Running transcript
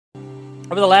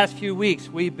Over the last few weeks,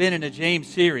 we've been in a James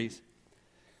series.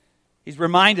 He's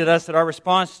reminded us that our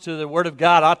response to the Word of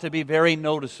God ought to be very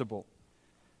noticeable.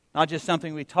 Not just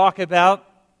something we talk about,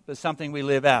 but something we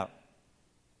live out.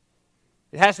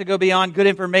 It has to go beyond good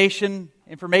information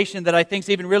that I think is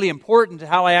even really important to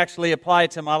how I actually apply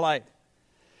it to my life.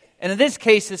 And in this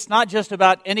case, it's not just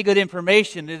about any good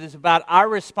information, it is about our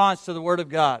response to the Word of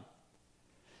God.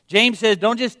 James says,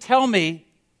 don't just tell me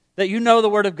that you know the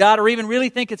Word of God or even really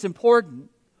think it's important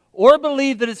or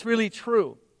believe that it's really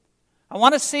true. I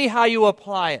want to see how you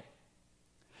apply it.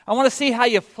 I want to see how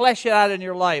you flesh it out in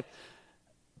your life.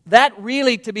 That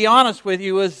really, to be honest with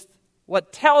you, is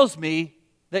what tells me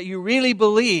that you really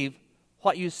believe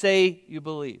what you say you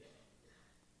believe.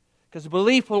 Because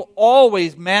belief will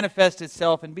always manifest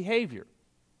itself in behavior.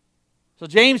 So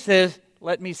James says,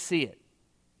 let me see it.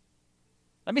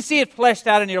 Let me see it fleshed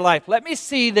out in your life. Let me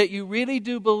see that you really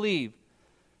do believe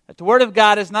that the Word of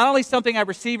God is not only something I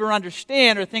receive or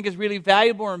understand or think is really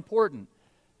valuable or important.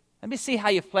 Let me see how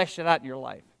you flesh it out in your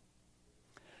life.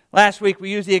 Last week we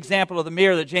used the example of the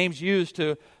mirror that James used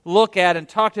to look at and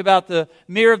talked about the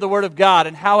mirror of the Word of God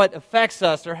and how it affects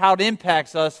us or how it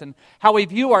impacts us and how we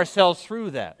view ourselves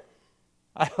through that.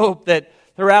 I hope that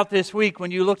throughout this week when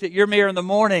you looked at your mirror in the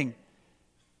morning,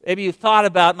 maybe you thought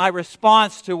about my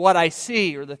response to what I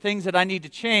see or the things that I need to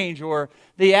change or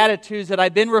the attitudes that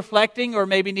I've been reflecting or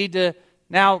maybe need to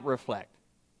now reflect.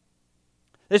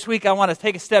 This week I want to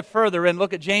take a step further and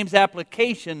look at James'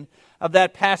 application of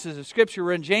that passage of Scripture.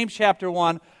 We're in James chapter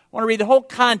 1. I want to read the whole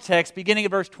context beginning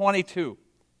at verse 22.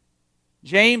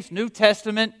 James, New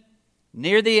Testament,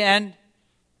 near the end,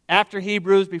 after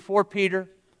Hebrews, before Peter.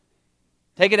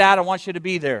 Take it out, I want you to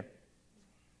be there.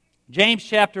 James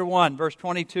chapter 1, verse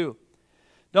 22.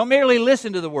 Don't merely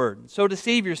listen to the word, so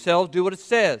deceive yourselves, do what it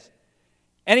says.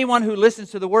 Anyone who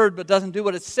listens to the word but doesn't do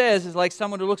what it says is like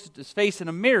someone who looks at his face in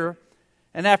a mirror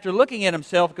and after looking at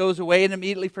himself goes away and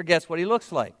immediately forgets what he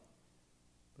looks like.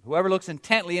 But whoever looks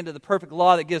intently into the perfect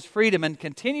law that gives freedom and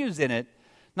continues in it,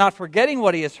 not forgetting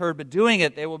what he has heard but doing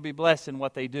it, they will be blessed in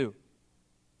what they do.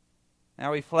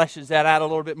 Now he fleshes that out a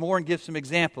little bit more and gives some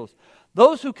examples.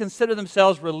 Those who consider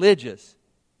themselves religious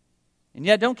and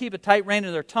yet don't keep a tight rein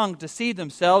in their tongue, deceive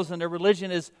themselves, and their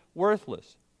religion is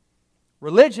worthless.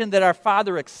 Religion that our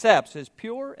Father accepts is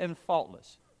pure and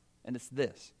faultless, and it's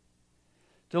this: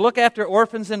 to look after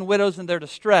orphans and widows in their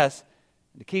distress,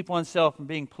 and to keep oneself from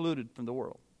being polluted from the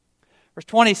world. Verse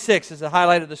 26 is the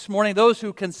highlight of this morning. Those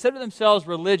who consider themselves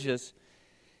religious,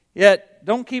 yet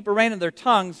don't keep a rein in their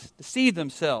tongues, deceive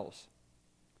themselves.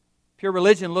 Pure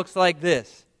religion looks like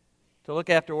this: to look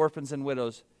after orphans and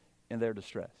widows in their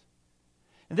distress.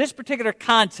 In this particular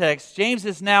context, James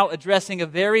is now addressing a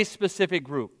very specific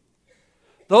group.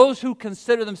 Those who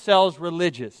consider themselves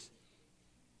religious.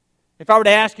 If I were to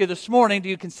ask you this morning, do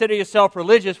you consider yourself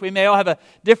religious? We may all have a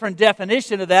different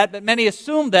definition of that, but many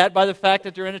assume that by the fact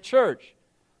that they're in a church.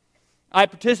 I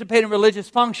participate in religious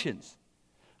functions.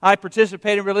 I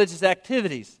participate in religious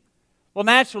activities. Well,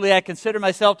 naturally, I consider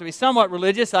myself to be somewhat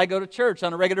religious. I go to church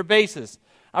on a regular basis.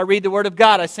 I read the Word of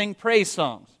God. I sing praise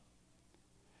songs.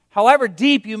 However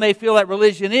deep you may feel that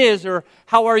religion is, or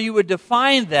however you would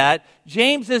define that,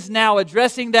 James is now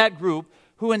addressing that group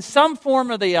who in some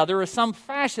form or the other, or some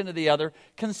fashion or the other,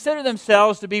 consider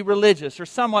themselves to be religious or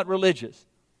somewhat religious.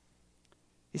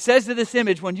 He says to this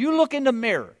image, when you look in the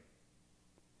mirror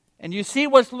and you see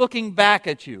what's looking back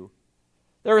at you,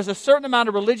 there is a certain amount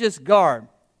of religious garb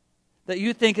that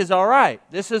you think is all right.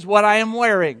 This is what I am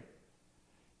wearing.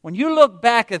 When you look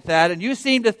back at that and you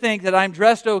seem to think that I'm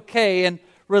dressed okay and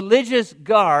religious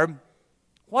garb,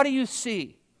 what do you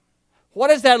see? What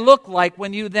does that look like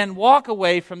when you then walk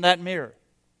away from that mirror?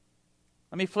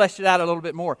 Let me flesh it out a little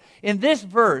bit more. In this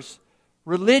verse,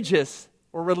 religious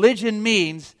or religion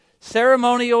means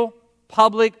ceremonial,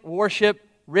 public worship,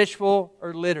 ritual,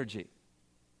 or liturgy.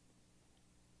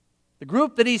 The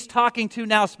group that he's talking to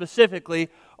now specifically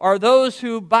are those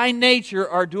who by nature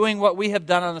are doing what we have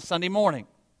done on a Sunday morning.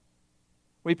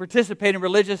 We participate in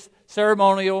religious,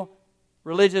 ceremonial,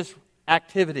 religious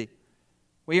activity.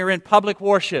 We are in public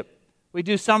worship. We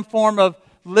do some form of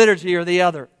liturgy or the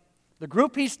other. The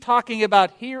group he's talking about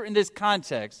here in this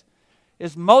context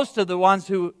is most of the ones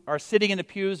who are sitting in the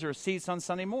pews or seats on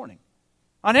Sunday morning.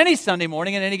 On any Sunday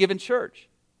morning in any given church.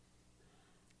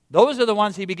 Those are the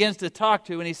ones he begins to talk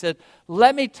to, and he said,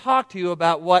 let me talk to you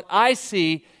about what I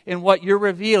see in what you're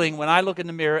revealing when I look in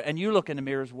the mirror and you look in the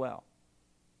mirror as well.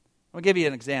 I'll give you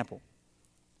an example.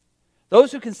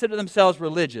 Those who consider themselves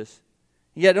religious,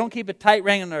 yet don't keep a tight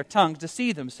rein on their tongues,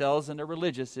 deceive themselves, and their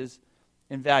religious is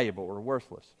invaluable or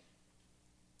worthless.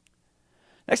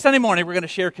 Next Sunday morning, we're going to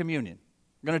share communion.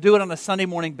 We're going to do it on a Sunday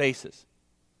morning basis.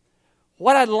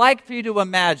 What I'd like for you to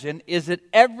imagine is that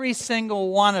every single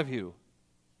one of you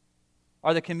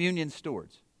are the communion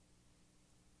stewards.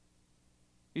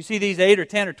 You see these 8 or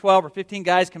 10 or 12 or 15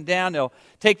 guys come down, they'll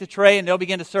take the tray and they'll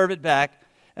begin to serve it back.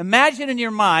 Imagine in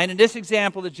your mind, and this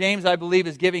example that James, I believe,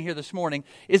 is giving here this morning,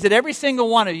 is that every single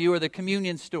one of you are the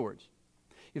communion stewards.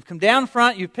 You've come down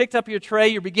front, you've picked up your tray,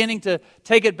 you're beginning to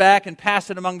take it back and pass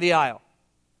it among the aisle.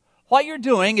 What you're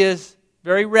doing is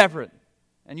very reverent,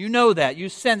 and you know that, you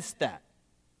sense that.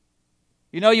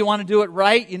 You know you want to do it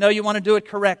right, you know you want to do it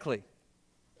correctly.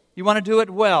 You want to do it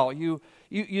well. You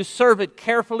serve it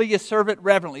carefully, you serve it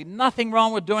reverently. Nothing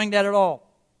wrong with doing that at all.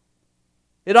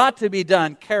 It ought to be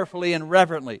done carefully and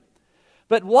reverently.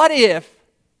 But what if,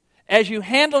 as you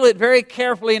handle it very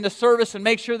carefully in the service and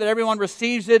make sure that everyone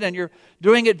receives it and you're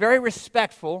doing it very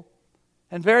respectful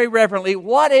and very reverently,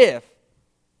 what if,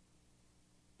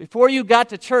 before you got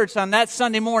to church on that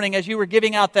Sunday morning as you were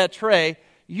giving out that tray,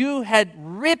 you had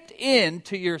ripped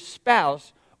into your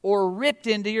spouse or ripped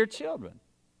into your children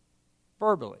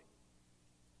verbally?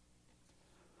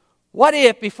 What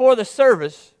if before the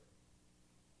service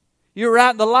you were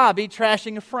out in the lobby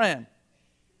trashing a friend?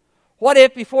 What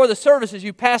if before the service, as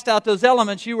you passed out those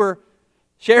elements, you were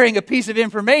sharing a piece of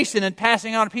information and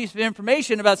passing on a piece of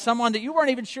information about someone that you weren't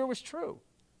even sure was true?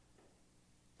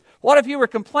 What if you were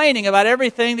complaining about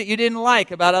everything that you didn't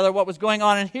like about either what was going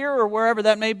on in here or wherever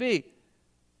that may be?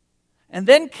 And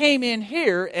then came in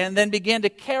here and then began to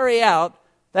carry out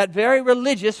that very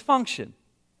religious function.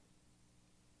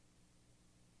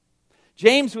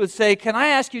 James would say, can I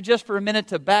ask you just for a minute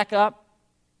to back up?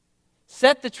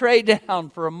 Set the tray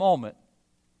down for a moment.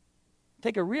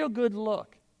 Take a real good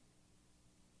look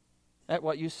at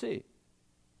what you see.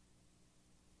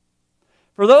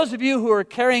 For those of you who are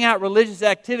carrying out religious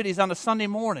activities on a Sunday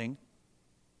morning,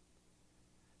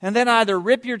 and then either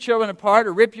rip your children apart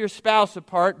or rip your spouse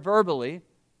apart verbally,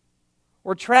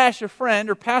 or trash a friend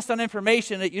or pass on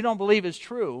information that you don't believe is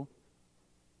true,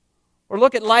 or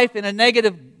look at life in a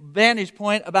negative vantage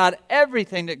point about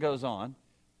everything that goes on,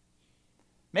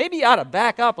 maybe you ought to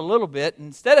back up a little bit.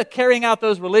 Instead of carrying out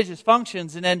those religious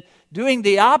functions and then doing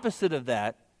the opposite of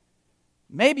that,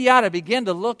 maybe you ought to begin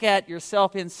to look at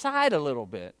yourself inside a little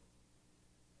bit.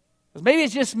 Because maybe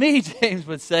it's just me, James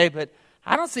would say, but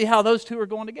I don't see how those two are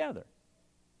going together.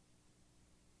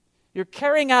 You're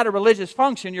carrying out a religious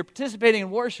function, you're participating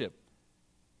in worship.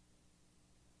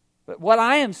 But what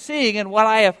I am seeing and what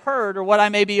I have heard or what I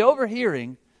may be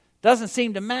overhearing doesn't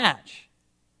seem to match.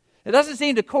 It doesn't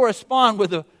seem to correspond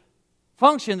with the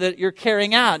function that you're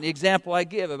carrying out in the example I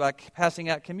give about passing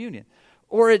out communion.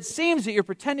 Or it seems that you're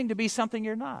pretending to be something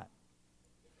you're not.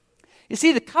 You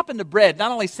see, the cup and the bread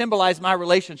not only symbolize my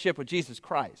relationship with Jesus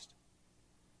Christ,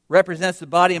 represents the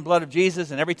body and blood of Jesus,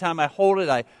 and every time I hold it,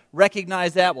 I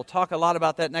recognize that. We'll talk a lot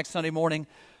about that next Sunday morning.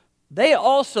 They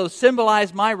also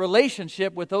symbolize my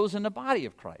relationship with those in the body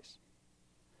of Christ.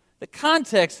 The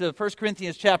context of 1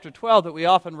 Corinthians chapter 12 that we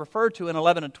often refer to in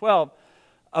 11 and 12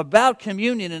 about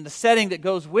communion and the setting that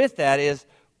goes with that is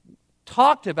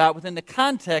talked about within the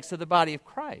context of the body of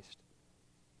Christ.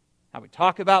 How we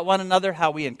talk about one another,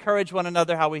 how we encourage one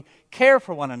another, how we care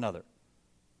for one another.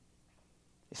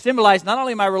 They symbolize not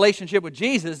only my relationship with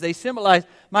Jesus, they symbolize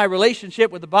my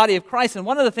relationship with the body of Christ. And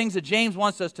one of the things that James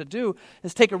wants us to do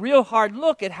is take a real hard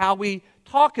look at how we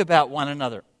talk about one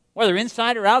another, whether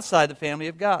inside or outside the family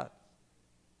of God.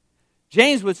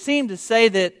 James would seem to say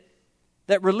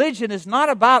that religion is not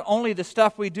about only the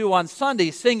stuff we do on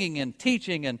Sunday, singing and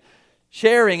teaching and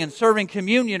sharing and serving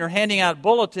communion or handing out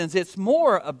bulletins. It's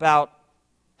more about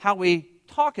how we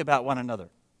talk about one another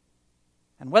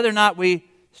and whether or not we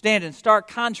stand in stark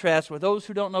contrast with those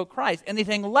who don't know Christ.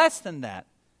 Anything less than that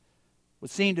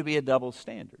would seem to be a double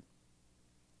standard.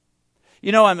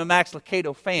 You know, I'm a Max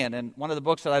Lucado fan, and one of the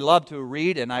books that I love to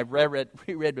read, and I've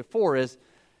reread before, is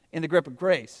In the Grip of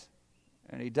Grace.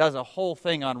 And he does a whole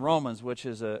thing on Romans, which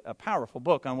is a powerful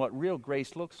book on what real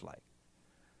grace looks like.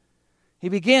 He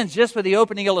begins just with the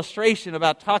opening illustration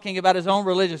about talking about his own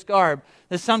religious garb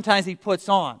that sometimes he puts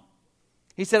on.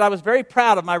 He said, I was very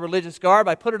proud of my religious garb.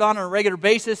 I put it on a regular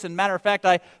basis, and matter of fact,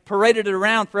 I paraded it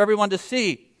around for everyone to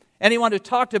see. Anyone who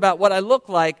talked about what I looked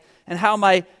like and how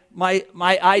my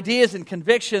ideas and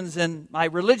convictions and my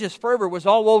religious fervor was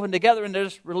all woven together in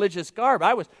this religious garb,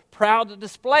 I was proud to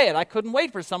display it. I couldn't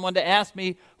wait for someone to ask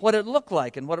me what it looked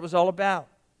like and what it was all about.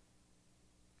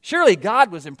 Surely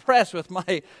God was impressed with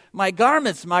my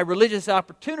garments, my religious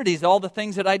opportunities, all the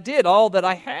things that I did, all that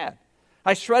I had.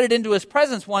 I strutted into his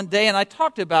presence one day and I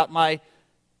talked about my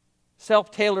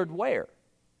self-tailored wear.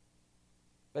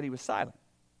 But he was silent.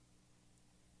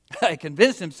 I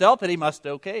convinced himself that he must be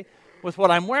okay with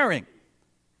what I'm wearing.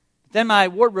 Then my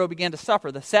wardrobe began to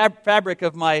suffer. The fabric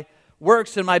of my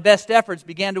works and my best efforts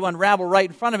began to unravel right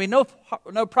in front of me. No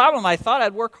problem. I thought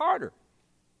I'd work harder.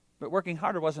 But working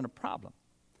harder wasn't a problem.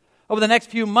 Over the next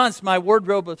few months, my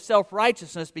wardrobe of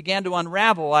self-righteousness began to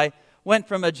unravel. I went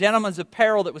from a gentleman's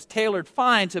apparel that was tailored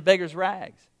fine to beggar's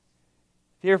rags.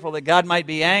 Fearful that God might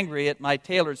be angry at my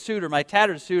tailored suit or my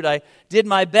tattered suit, I did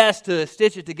my best to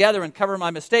stitch it together and cover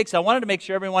my mistakes. I wanted to make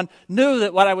sure everyone knew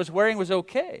that what I was wearing was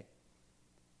okay.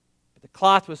 But the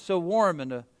cloth was so warm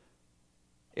and the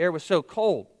air was so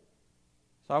cold.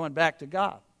 So I went back to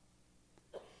God.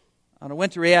 On a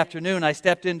wintry afternoon, I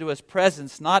stepped into His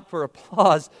presence, not for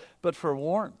applause, but for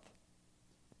warmth.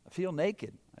 I feel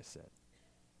naked, I said.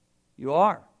 You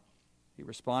are. He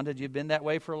responded, you've been that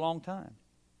way for a long time.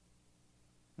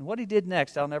 And what He did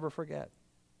next, I'll never forget.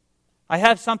 I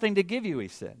have something to give you, He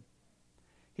said.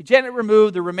 He gently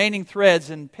removed the remaining threads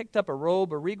and picked up a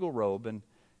regal robe, and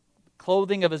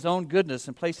clothing of His own goodness,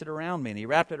 and placed it around me, and He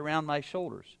wrapped it around my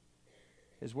shoulders.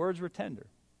 His words were tender.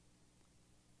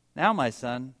 Now, my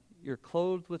son, you're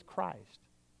clothed with Christ.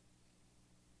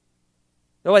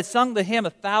 Though I'd sung the hymn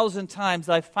 1,000 times,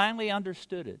 I finally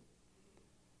understood it.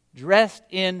 Dressed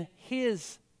in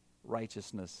His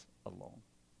righteousness alone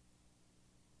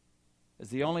is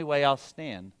the only way I'll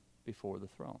stand before the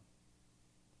throne.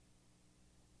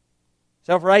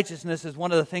 Self-righteousness is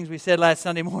one of the things we said last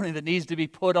Sunday morning that needs to be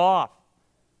put off.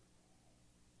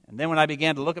 And then when I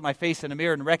began to look at my face in the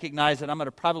mirror and recognize that I'm going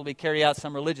to probably carry out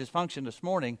some religious function this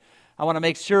morning, I want to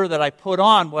make sure that I put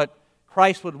on what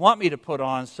Christ would want me to put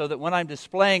on, so that when I'm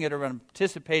displaying it or I'm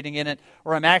participating in it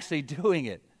or I'm actually doing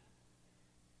it,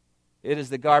 it is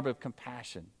the garb of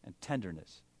compassion and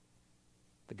tenderness,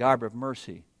 the garb of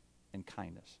mercy and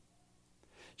kindness.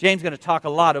 James is going to talk a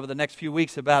lot over the next few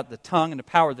weeks about the tongue and the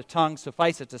power of the tongue.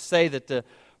 Suffice it to say that to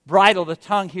bridle the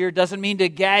tongue here doesn't mean to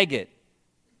gag it.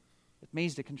 It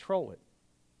means to control it.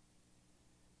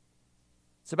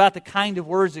 It's about the kind of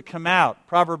words that come out.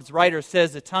 Proverbs writer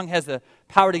says the tongue has the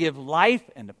power to give life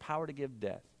and the power to give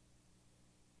death.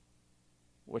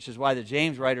 Which is why the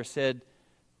James writer said,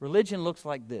 religion looks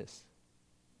like this.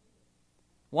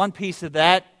 One piece of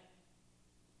that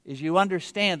is you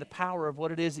understand the power of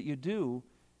what it is that you do,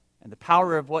 and the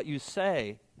power of what you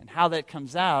say, and how that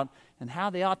comes out, and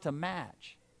how they ought to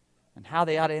match, and how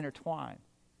they ought to intertwine.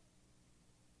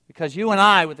 Because you and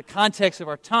I, with the context of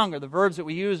our tongue, or the verbs that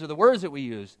we use, or the words that we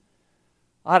use,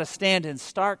 ought to stand in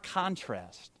stark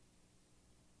contrast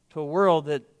to a world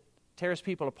that tears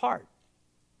people apart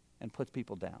and puts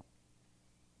people down.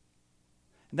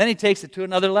 And then he takes it to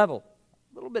another level,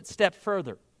 a little bit step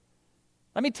further.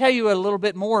 Let me tell you a little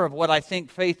bit more of what I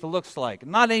think faith looks like.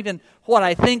 Not even what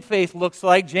I think faith looks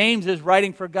like. James is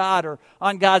writing for God or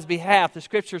on God's behalf. The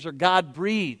Scriptures are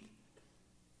God-breathed.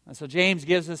 And so James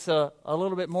gives us a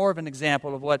little bit more of an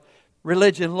example of what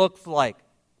religion looks like.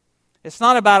 It's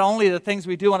not about only the things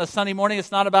we do on a Sunday morning.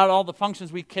 It's not about all the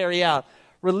functions we carry out.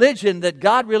 Religion that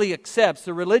God really accepts,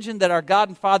 the religion that our God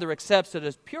and Father accepts that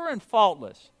is pure and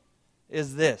faultless,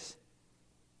 is this: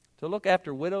 to look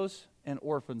after widows and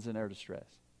orphans in their distress.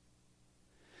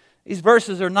 These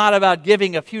verses are not about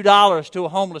giving a few dollars to a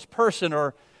homeless person,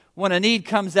 or when a need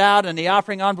comes out and the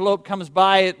offering envelope comes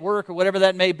by at work or whatever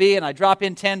that may be, and I drop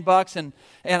in $10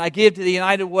 and I give to the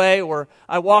United Way, or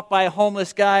I walk by a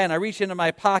homeless guy and I reach into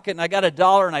my pocket and I got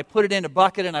 $1 and I put it in a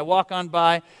bucket and I walk on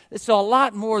by. It's a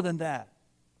lot more than that.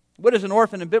 Widows and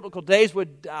orphans in biblical days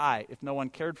would die if no one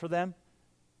cared for them.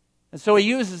 And so he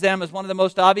uses them as one of the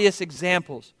most obvious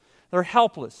examples. They're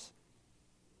helpless,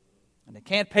 and they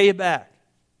can't pay you back,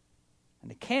 and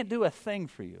they can't do a thing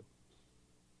for you.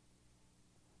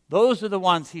 Those are the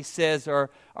ones, he says, are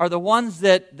the ones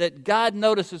that God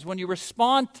notices when you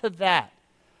respond to that.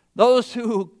 Those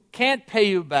who can't pay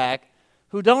you back,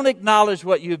 who don't acknowledge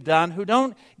what you've done, who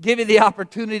don't give you the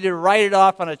opportunity to write it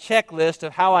off on a checklist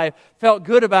of how I felt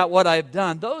good about what I've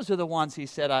done. Those are the ones, he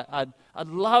said, I'd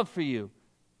love for you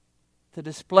to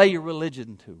display your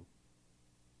religion to.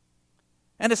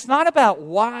 And it's not about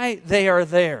why they are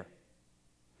there.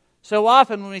 So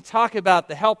often when we talk about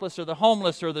the helpless or the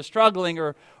homeless or the struggling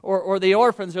or the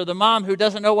orphans or the mom who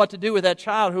doesn't know what to do with that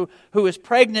child who is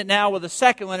pregnant now with a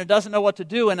second one and doesn't know what to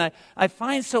do, and I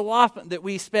find so often that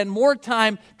we spend more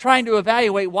time trying to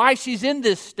evaluate why she's in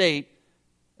this state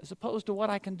as opposed to what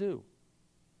I can do.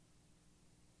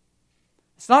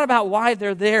 It's not about why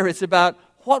they're there. It's about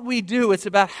what we do. It's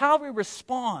about how we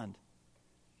respond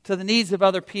to the needs of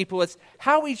other people. It's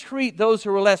how we treat those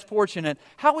who are less fortunate,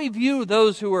 how we view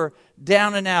those who are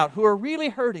down and out, who are really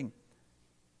hurting.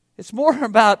 It's more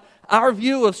about our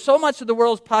view of so much of the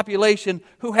world's population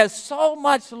who has so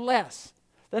much less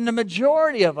than the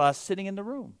majority of us sitting in the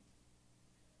room.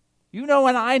 You know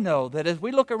and I know that as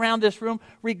we look around this room,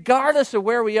 regardless of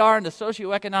where we are in the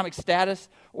socioeconomic status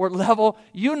or level,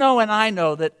 you know and I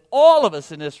know that all of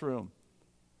us in this room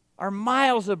are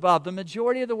miles above the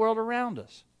majority of the world around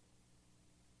us.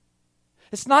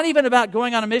 It's not even about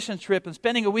going on a mission trip and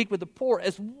spending a week with the poor,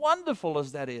 as wonderful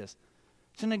as that is.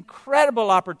 It's an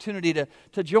incredible opportunity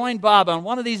to join Bob on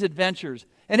one of these adventures,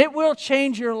 and it will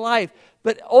change your life,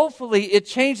 but hopefully it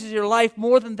changes your life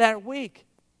more than that week.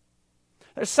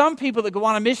 There's some people that go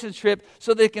on a mission trip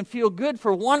so they can feel good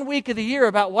for 1 week of the year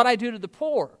about what I do to the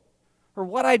poor or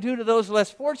what I do to those less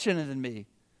fortunate than me,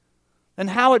 and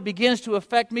how it begins to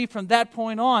affect me from that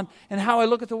point on and how I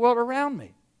look at the world around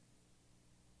me.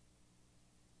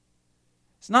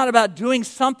 It's not about doing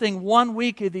something 1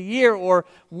 week of the year or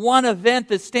one event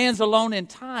that stands alone in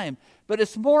time, but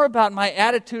it's more about my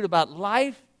attitude about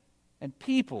life and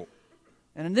people.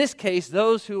 And in this case,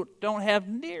 those who don't have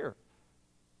near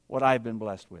what I've been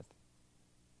blessed with.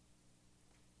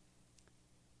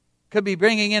 Could be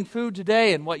bringing in food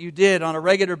today and what you did on a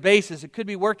regular basis. It could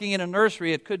be working in a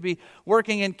nursery. It could be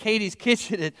working in Katie's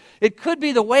kitchen. It could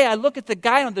be the way I look at the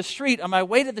guy on the street on my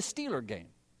way to the Steeler game.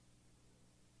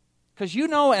 Because you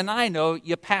know and I know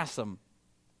you pass them,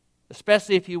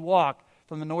 especially if you walk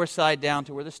from the north side down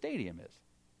to where the stadium is.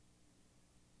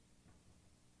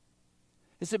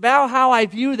 It's about how I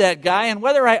view that guy and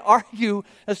whether I argue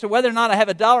as to whether or not I have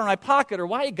 $1 in my pocket or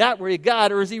why he got where he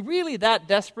got, or is he really that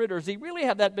desperate, or does he really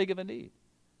have that big of a need?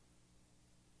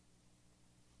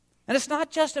 And it's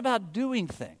not just about doing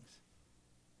things.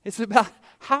 It's about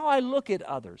how I look at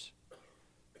others.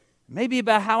 Maybe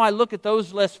about how I look at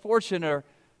those less fortunate,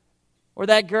 or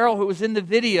that girl who was in the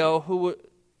video who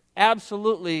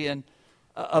absolutely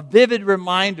a vivid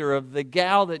reminder of the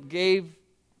gal that gave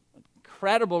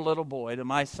incredible little boy to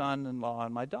my son-in-law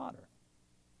and my daughter.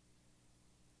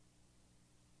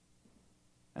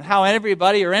 And how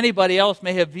everybody or anybody else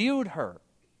may have viewed her.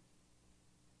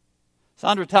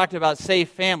 Sandra talked about safe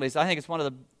families. I think it's one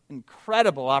of the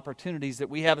incredible opportunities that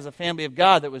we have as a family of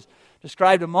God that was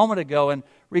described a moment ago in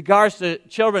regards to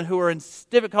children who are in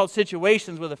difficult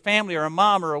situations with a family or a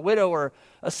mom or a widow or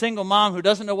a single mom who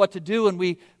doesn't know what to do, and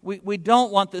we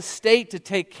don't want the state to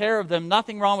take care of them.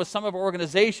 Nothing wrong with some of our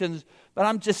organizations, but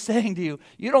I'm just saying to you,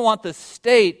 you don't want the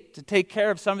state to take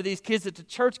care of some of these kids that the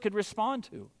church could respond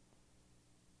to.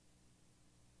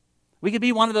 We could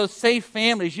be one of those safe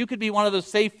families. You could be one of those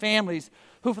safe families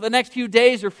who for the next few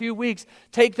days or few weeks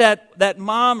take that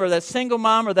mom or that single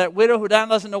mom or that widow who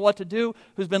doesn't know what to do,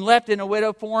 who's been left in a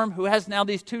widow form, who has now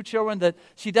these 2 children that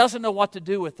she doesn't know what to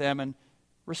do with them, and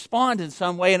respond in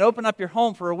some way and open up your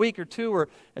home for a week or 2, or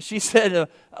as she said,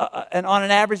 and on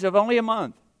an average of only a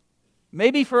month,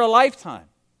 maybe for a lifetime.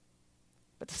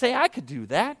 But to say, I could do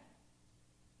that.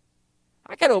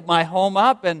 I could open my home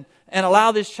up and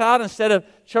allow this child, instead of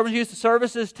Children's Youth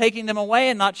Services taking them away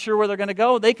and not sure where they're going to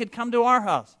go, they could come to our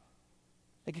house.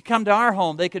 They could come to our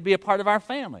home. They could be a part of our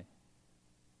family.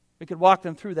 We could walk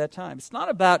them through that time. It's not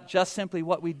about just simply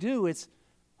what we do. It's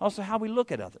also how we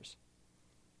look at others.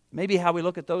 Maybe how we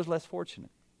look at those less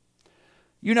fortunate.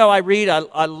 You know, I read.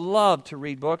 I love to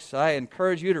read books. I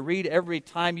encourage you to read every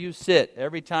time you sit,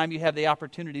 every time you have the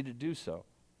opportunity to do so.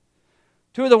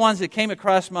 2 of the ones that came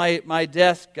across my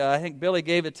desk, I think Billy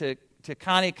gave it to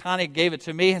Connie. Connie gave it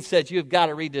to me and said, you've got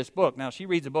to read this book. Now, she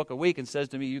reads a book a week and says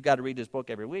to me, you've got to read this book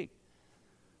every week.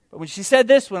 But when she said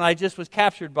this one, I just was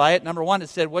captured by it. Number one, it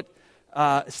said,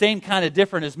 same kind of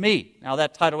different as me. Now,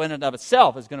 that title in and of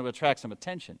itself is going to attract some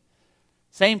attention.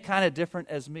 Same kind of different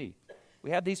as me.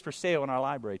 We have these for sale in our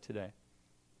library today.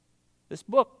 This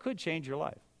book could change your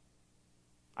life.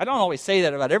 I don't always say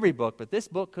that about every book, but this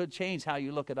book could change how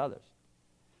you look at others.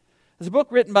 There's a book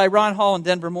written by Ron Hall and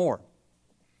Denver Moore.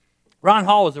 Ron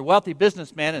Hall was a wealthy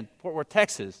businessman in Fort Worth,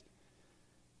 Texas.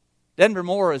 Denver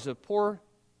Moore is a poor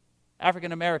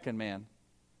African-American man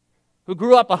who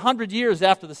grew up 100 years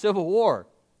after the Civil War,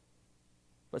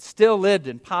 but still lived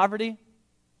in poverty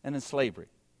and in slavery.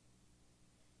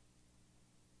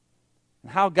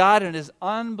 And how God, in His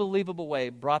unbelievable way,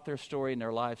 brought their story and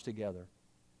their lives together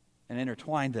and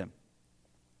intertwined them.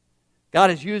 God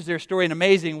has used their story in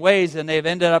amazing ways, and they've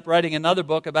ended up writing another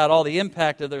book about all the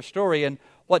impact of their story and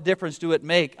what difference do it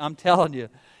make. I'm telling you,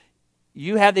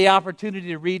 you have the opportunity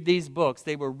to read these books.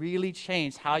 They will really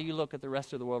change how you look at the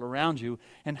rest of the world around you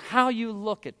and how you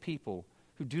look at people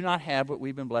who do not have what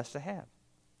we've been blessed to have.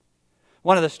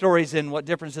 One of the stories in What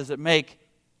Difference Does It Make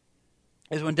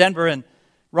is when Denver and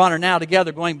Ron are now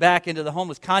together, going back into the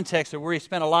homeless context of where he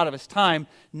spent a lot of his time,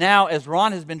 now as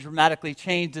Ron has been dramatically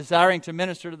changed, desiring to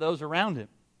minister to those around him.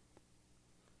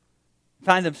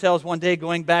 Find themselves one day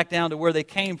going back down to where they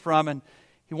came from, and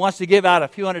he wants to give out a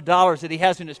few $100s that he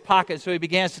has in his pocket, so he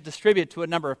begins to distribute to a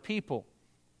number of people.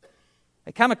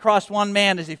 I come across one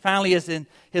man as he finally is in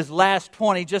his last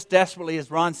 20, just desperately,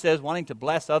 as Ron says, wanting to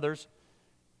bless others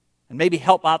and maybe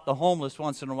help out the homeless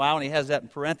once in a while, and he has that in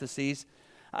parentheses.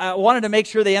 I wanted to make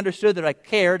sure they understood that I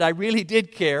cared. I really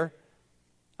did care.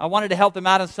 I wanted to help them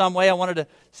out in some way. I wanted to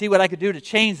see what I could do to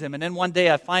change them. And then one day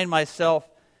I find myself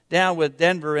down with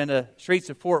Denver in the streets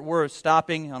of Fort Worth,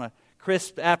 stopping on a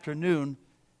crisp afternoon,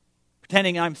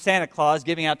 pretending I'm Santa Claus,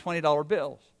 giving out $20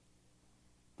 bills.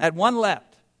 I had one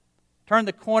left. Turned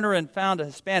the corner and found a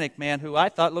Hispanic man who I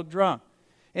thought looked drunk.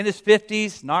 In his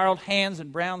 50s, gnarled hands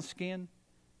and brown skin.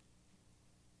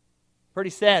 Pretty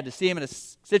sad to see him in a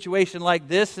situation like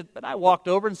this, but I walked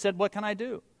over and said, "What can I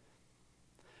do?"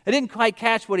 I didn't quite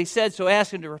catch what he said, so I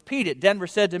asked him to repeat it. Denver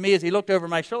said to me as he looked over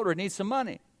my shoulder, "I need some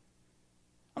money."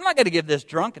 I'm not going to give this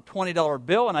drunk a $20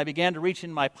 bill, and I began to reach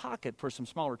in my pocket for some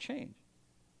smaller change.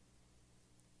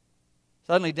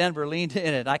 Suddenly Denver leaned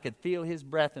in and I could feel his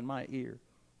breath in my ear.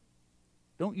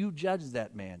 "Don't you judge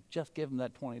that man. Just give him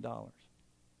that $20.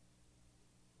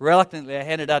 Reluctantly, I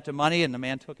handed out the money, and the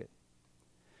man took it.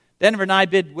 Denver and I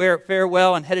bid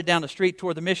farewell and headed down the street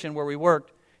toward the mission where we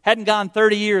worked. Hadn't gone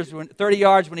 30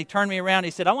 yards when he turned me around and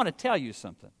he said, "I want to tell you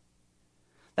something.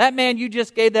 That man you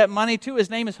just gave that money to, his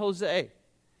name is Jose.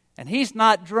 And he's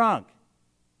not drunk.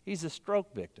 He's a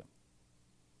stroke victim."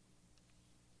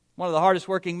 One of the hardest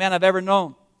working men I've ever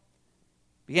known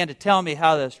began to tell me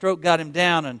how the stroke got him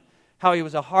down and how he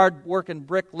was a hard-working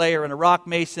bricklayer and a rock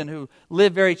mason who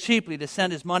lived very cheaply to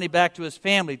send his money back to his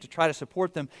family to try to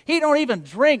support them. "He don't even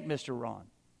drink, Mr. Ron.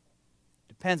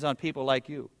 Depends on people like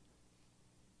you."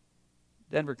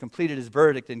 Denver completed his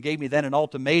verdict and gave me then an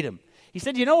ultimatum. He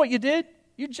said, "You know what you did?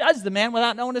 You judged the man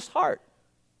without knowing his heart.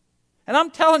 And I'm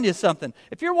telling you something.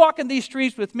 If you're walking these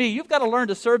streets with me, you've got to learn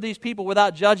to serve these people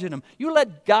without judging them. You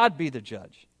let God be the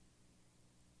judge."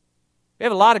 We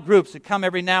have a lot of groups that come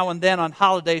every now and then on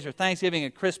holidays or Thanksgiving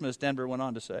and Christmas, Denver went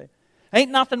on to say.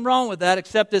 Ain't nothing wrong with that,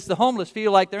 except it's the homeless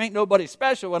feel like there ain't nobody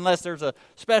special unless there's a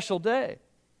special day.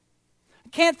 I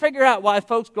can't figure out why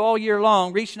folks go all year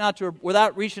long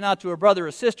without reaching out to a brother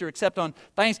or sister except on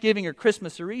Thanksgiving or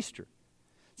Christmas or Easter.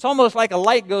 It's almost like a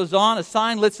light goes on, a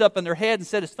sign lights up in their head and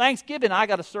says, "It's Thanksgiving, I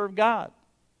got to serve God.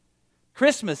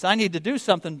 Christmas, I need to do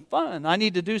something fun. I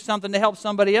need to do something to help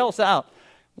somebody else out."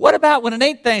 What about when it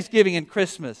ain't Thanksgiving and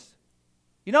Christmas?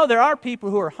 You know, there are people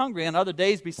who are hungry on other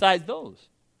days besides those.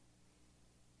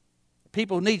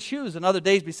 People who need shoes on other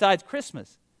days besides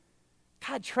Christmas.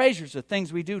 God treasures the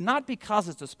things we do, not because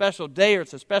it's a special day or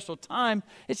it's a special time.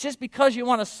 It's just because you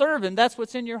want to serve Him. That's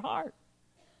what's in your heart.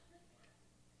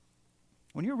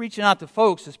 When you're reaching out to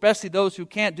folks, especially those who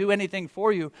can't do anything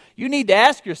for you, you need to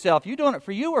ask yourself, you doing it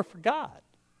for you or for God?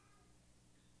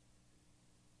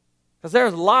 Because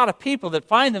there's a lot of people that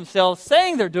find themselves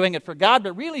saying they're doing it for God,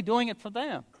 but really doing it for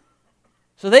them.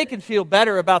 So they can feel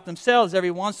better about themselves every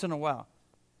once in a while.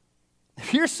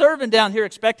 If you're serving down here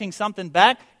expecting something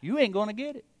back, you ain't going to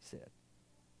get it, he said.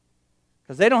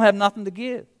 Because they don't have nothing to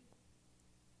give.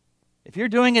 If you're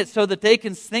doing it so that they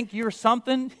can think you're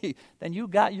something, then you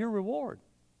got your reward.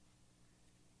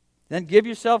 Then give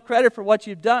yourself credit for what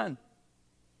you've done.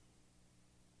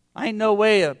 I ain't no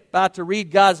way about to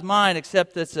read God's mind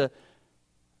except it's a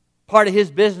part of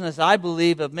His business, I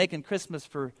believe, of making Christmas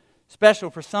special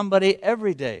for somebody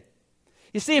every day.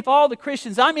 You see, if all the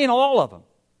Christians, I mean all of them,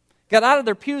 got out of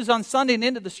their pews on Sunday and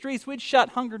into the streets, we'd shut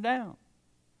hunger down.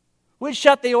 We'd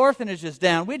shut the orphanages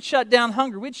down. We'd shut down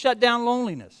hunger. We'd shut down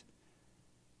loneliness.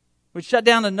 We'd shut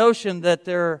down the notion that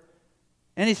there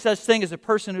any such thing as a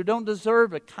person who don't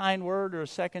deserve a kind word or a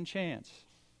second chance.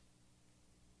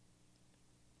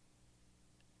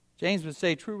 James would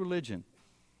say true religion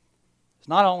is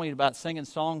not only about singing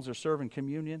songs or serving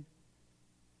communion.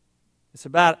 It's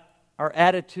about our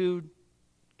attitude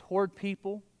toward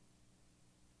people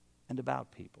and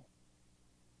about people.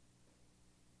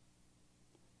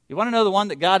 You want to know the one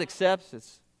that God accepts?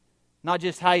 It's not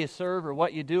just how you serve or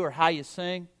what you do or how you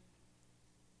sing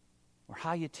or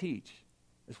how you teach.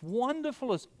 As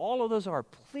wonderful as all of those are,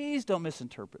 please don't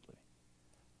misinterpret me.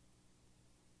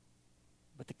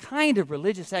 But the kind of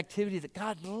religious activity that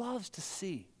God loves to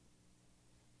see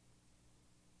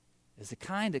is the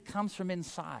kind that comes from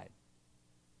inside,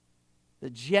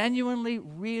 that genuinely,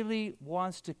 really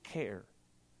wants to care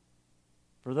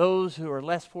for those who are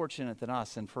less fortunate than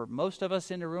us, and for most of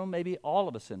us in the room, maybe all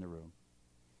of us in the room.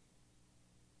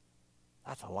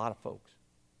 That's a lot of folks.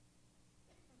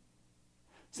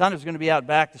 Sandra's going to be out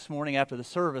back this morning after the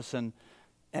service, and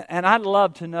I'd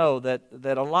love to know that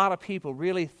a lot of people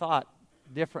really thought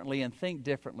differently and think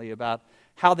differently about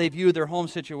how they view their home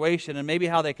situation and maybe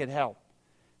how they could help,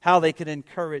 how they could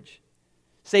encourage.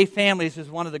 Safe Families is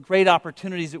one of the great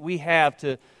opportunities that we have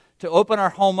to open our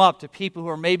home up to people who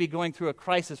are maybe going through a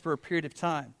crisis for a period of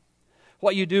time.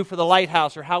 What you do for the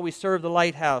Lighthouse, or how we serve the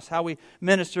Lighthouse, how we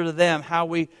minister to them, how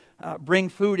we bring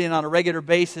food in on a regular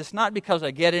basis, not because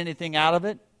I get anything out of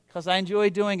it, because I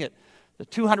enjoy doing it. The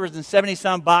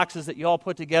 270-some boxes that you all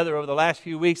put together over the last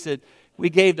few weeks that we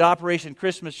gave to Operation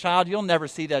Christmas Child, you'll never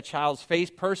see that child's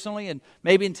face personally, and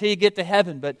maybe until you get to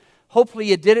heaven, but hopefully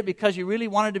you did it because you really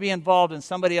wanted to be involved in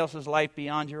somebody else's life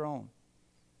beyond your own.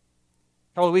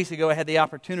 A couple of weeks ago, I had the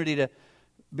opportunity to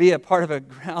be a part of a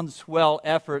groundswell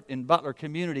effort in Butler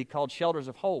community called Shelters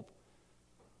of Hope,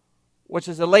 which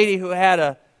is a lady who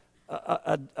had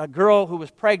a girl who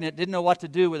was pregnant, didn't know what to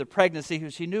do with a pregnancy, who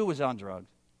she knew was on drugs.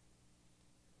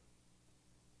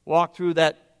 Walked through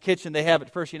that kitchen they have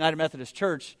at First United Methodist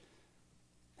Church,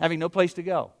 having no place to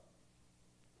go.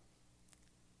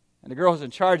 And the girl who's in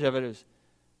charge of it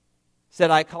said,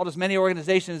 I called as many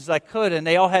organizations as I could, and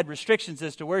they all had restrictions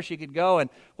as to where she could go and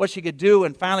what she could do.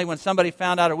 And finally, when somebody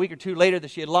found out a week or two later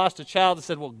that she had lost a child, they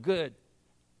said, well, good.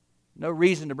 No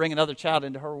reason to bring another child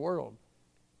into her world.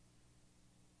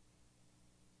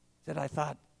 That I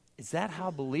thought, is that how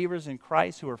believers in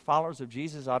Christ who are followers of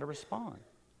Jesus ought to respond?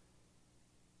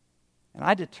 And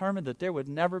I determined that there would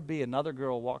never be another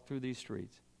girl walk through these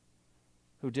streets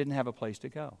who didn't have a place to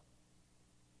go.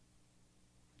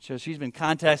 So she's been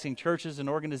contacting churches and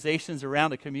organizations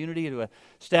around the community to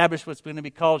establish what's going to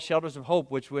be called Shelters of Hope,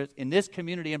 which in this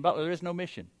community in Butler, there is no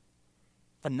mission.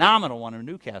 Phenomenal one in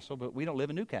Newcastle, but we don't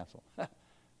live in Newcastle. We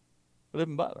live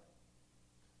in Butler.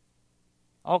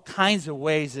 All kinds of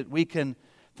ways that we can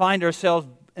find ourselves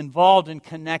involved and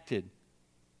connected.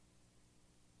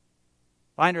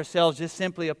 Find ourselves just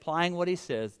simply applying what he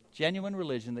says. Genuine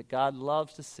religion that God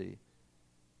loves to see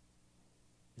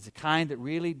is the kind that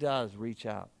really does reach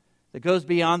out, that goes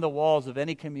beyond the walls of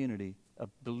any community of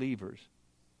believers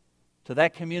to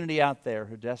that community out there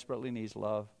who desperately needs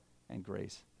love and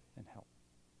grace and help.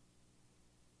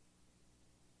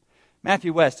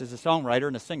 Matthew West is a songwriter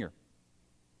and a singer.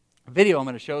 A video I'm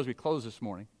going to show as we close this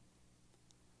morning.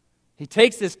 He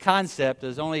takes this concept,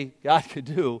 as only God could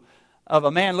do, of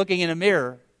a man looking in a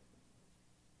mirror,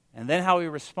 and then how he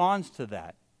responds to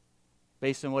that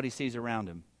based on what he sees around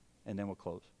him. And then we'll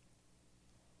close.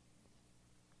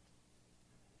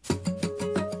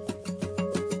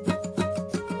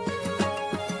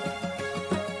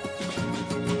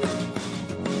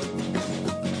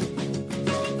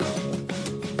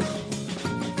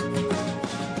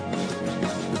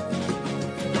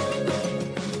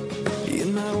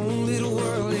 In my own little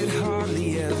world, it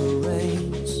hardly ever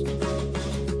rains.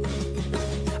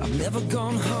 I've never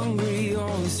gone hungry,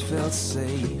 always felt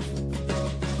safe.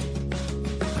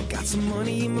 Some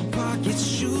money in my pocket,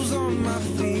 shoes on my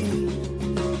feet.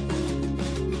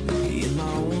 In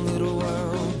my own little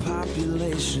world,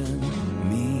 population,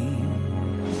 me.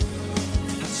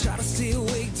 I try to stay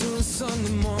awake during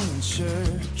Sunday morning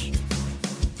church.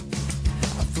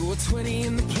 I throw a 20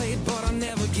 in the plate, but I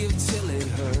never give till it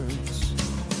hurts.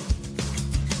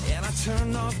 And I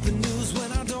turn off the news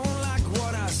when I don't like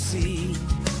what I see.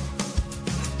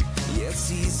 Yeah,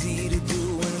 it's easy to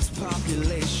do when it's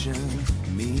population,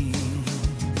 me.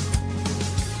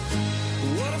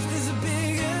 What if there's a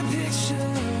bigger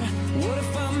picture? What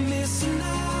if I'm missing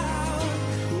out?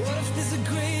 What if there's a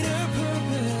greater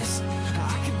purpose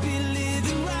I could be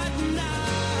living right now?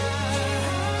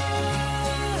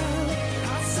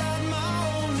 Outside my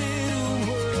own little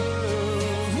world.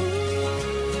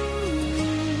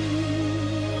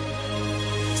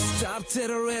 Stopped at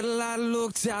a red light,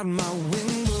 looked out my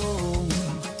window.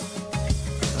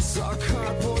 I saw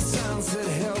cardboard signs that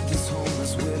helped this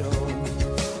homeless widow.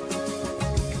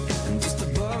 And just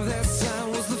above that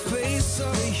sign was the face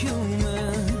of a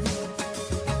human.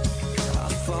 I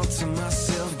thought to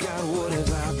myself, God, what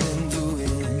have I been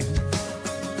doing?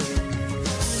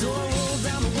 So I rolled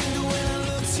down the window and I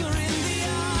looked her in the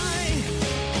eye.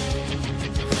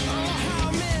 Oh, how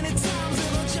many times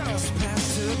have I just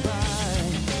passed her by?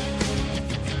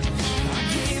 I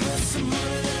gave her some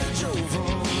money that I drove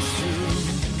on through.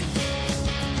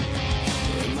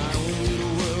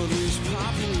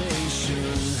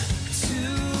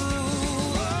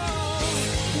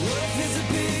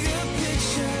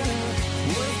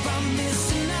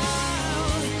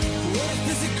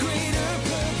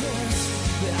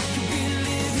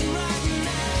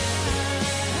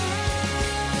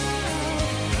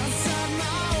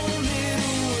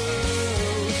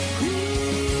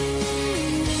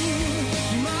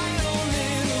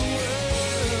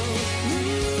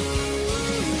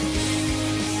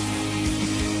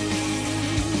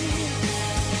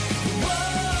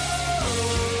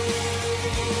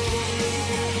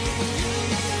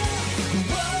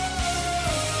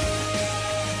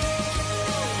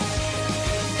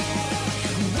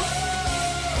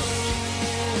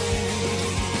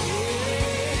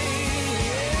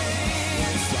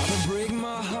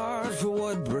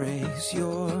 it's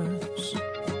yours.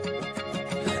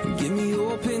 Give me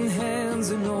open hands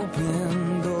and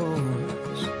open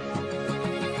doors.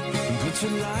 Put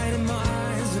your light in my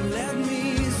eyes and let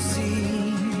me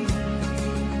see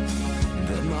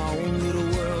that my own little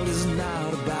world is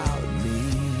not about me.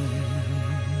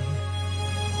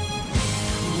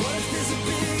 What if there's a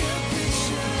bigger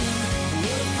picture?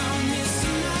 What if I'm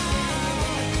missing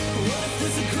out? What if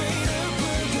there's a greater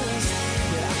purpose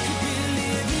that I could be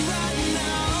living right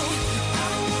now? I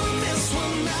don't wanna miss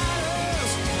what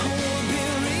matters. I wanna be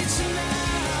reaching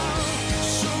out.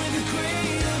 Show me the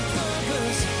greater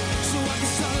purpose so I can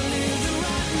start living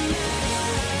right now.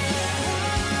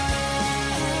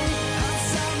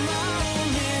 Outside my own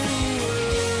little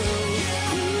world.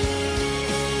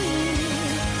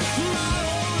 My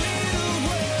own little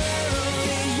world.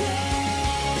 Yeah.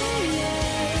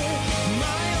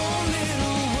 My own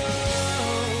little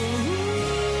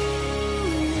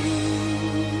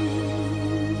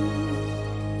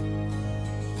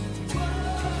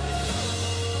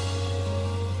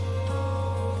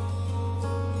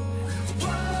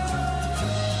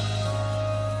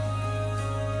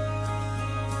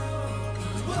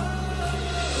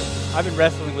I've been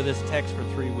wrestling with this text for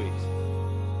 3 weeks.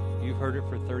 You've heard it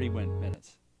for 30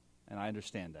 minutes, and I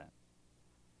understand that.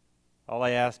 All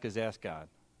I ask is ask God,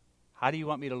 how do you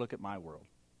want me to look at my world?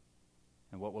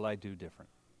 And what will I do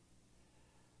different?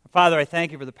 Father, I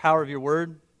thank you for the power of your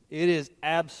word. It is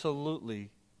absolutely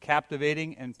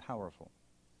captivating and powerful.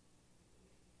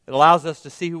 It allows us to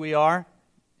see who we are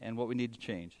and what we need to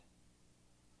change.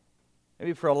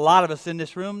 Maybe for a lot of us in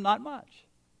this room, not much.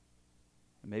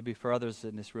 And maybe for others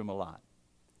in this room, a lot.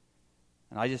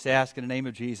 And I just ask in the name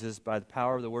of Jesus, by the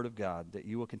power of the Word of God, that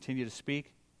you will continue to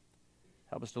speak.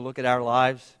 Help us to look at our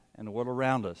lives and the world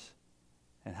around us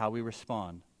and how we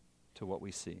respond to what we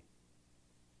see.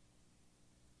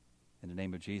 In the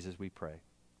name of Jesus, we pray.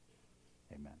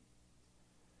 Amen.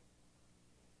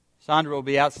 Sandra will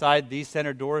be outside these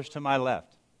center doors to my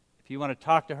left. If you want to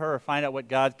talk to her or find out what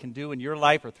God can do in your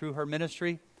life or through her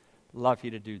ministry, I'd love for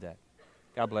you to do that.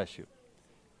 God bless you.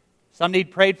 Some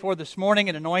need prayed for this morning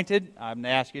and anointed. I'm going to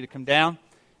ask you to come down,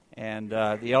 and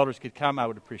the elders could come. I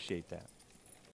would appreciate that.